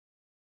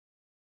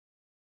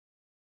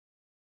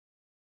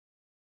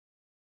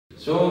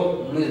So,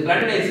 Ms.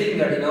 Blunt is saying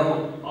that,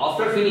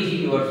 after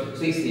finishing your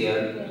 6th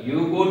year,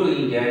 you go to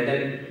India, and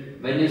then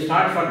when you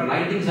start for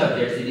 19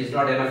 subjects, it is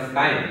not enough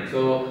time.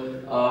 So,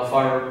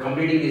 for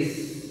completing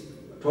this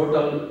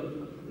total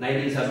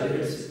 19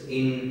 subjects,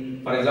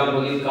 for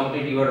example, you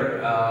complete your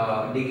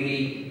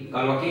degree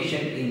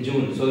convocation in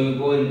June, so you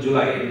go in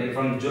July, and then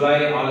from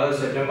July,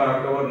 August, September,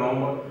 October,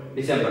 November,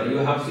 December, you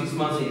have 6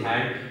 months in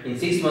hand. In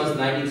 6 months,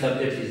 19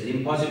 subjects is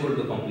impossible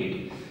to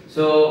complete.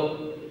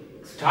 So,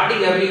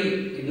 starting early,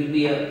 it will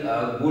be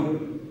a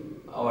good,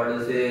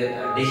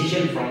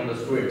 decision from the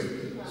students.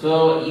 So,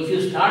 if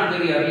you start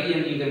very early,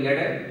 and you can get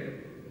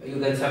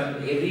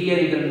every year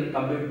you can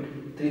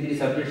complete 3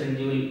 subjects, and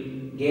you will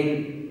gain.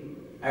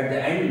 At the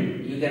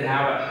end, you can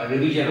have a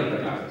revision of the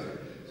classes.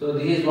 So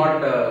this is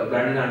what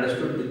Brandon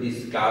understood with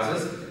these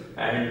classes,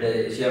 and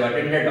she have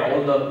attended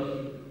all the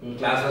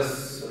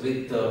classes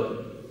with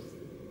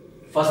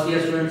first year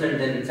students, and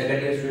then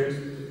second year students,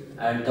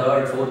 and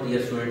third, fourth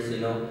year students.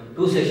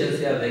 2 sessions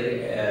she have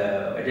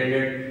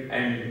attended,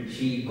 and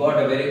she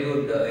got a very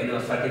good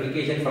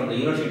certification from the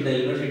university. The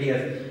university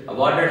has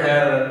awarded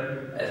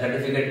her a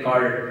certificate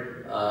called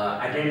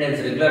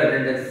regular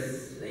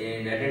attendance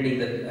in attending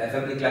the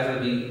assembly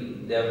classes.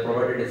 They have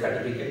provided a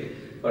certificate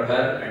for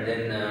her, and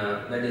then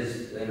that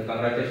is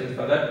congratulations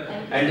for that.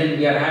 And then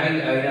we are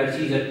having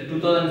she is a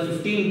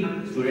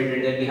 2015 student,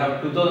 and then we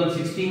have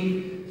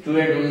 2016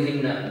 student who is in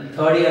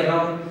 3rd year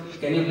now.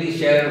 Can you please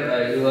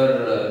share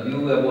your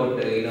view about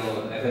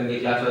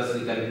FMG classes?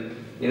 You can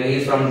he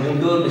is from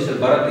Guntur. Mr.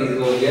 Bharat is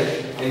over here.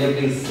 Can you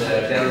please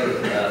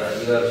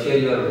share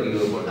your view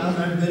about it?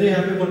 I'm very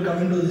happy for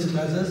coming to these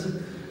classes.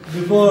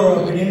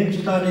 Before, we didn't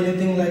start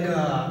anything like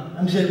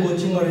MCA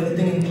coaching or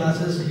anything in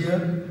classes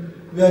here.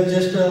 We are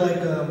just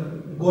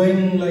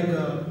going like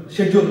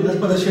schedule, as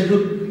per the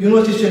schedule,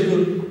 university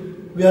schedule.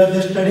 We are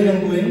just studying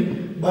and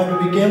going. But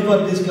we came for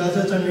these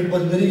classes, and it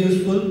was very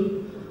useful.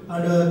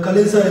 And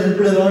Khalil sir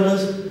helped a lot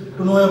us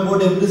to know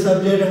about every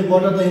subject and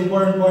what are the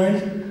important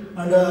points,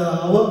 and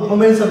how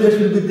many subjects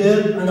will be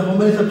there, and how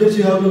many subjects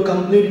you have to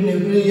complete in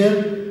every year.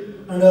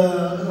 And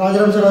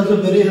Rajaram sir also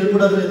very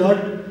helped us a lot.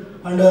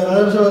 And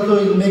Rajaram sir also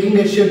is making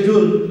a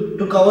schedule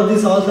to cover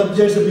these all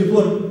subjects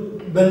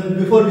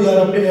before we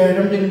are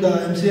attempting the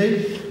MCA.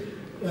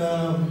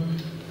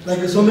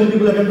 Like so many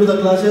people attend to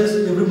the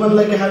classes. Everyone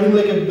having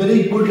a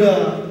very good a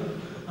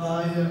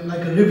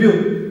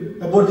review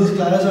about these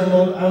classes, and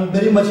all. I am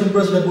very much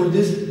impressed about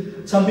this.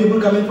 Some people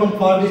coming from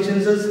far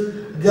distances,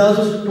 they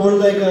also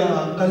told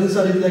Khalil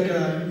sir is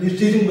he's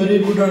teaching very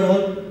good and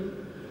all.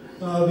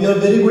 We are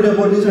very good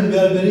about this, and we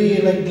are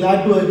very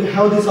glad to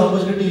have this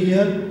opportunity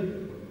here.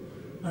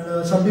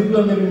 And some people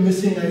are maybe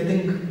missing, I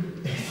think,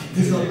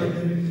 this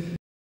opportunity.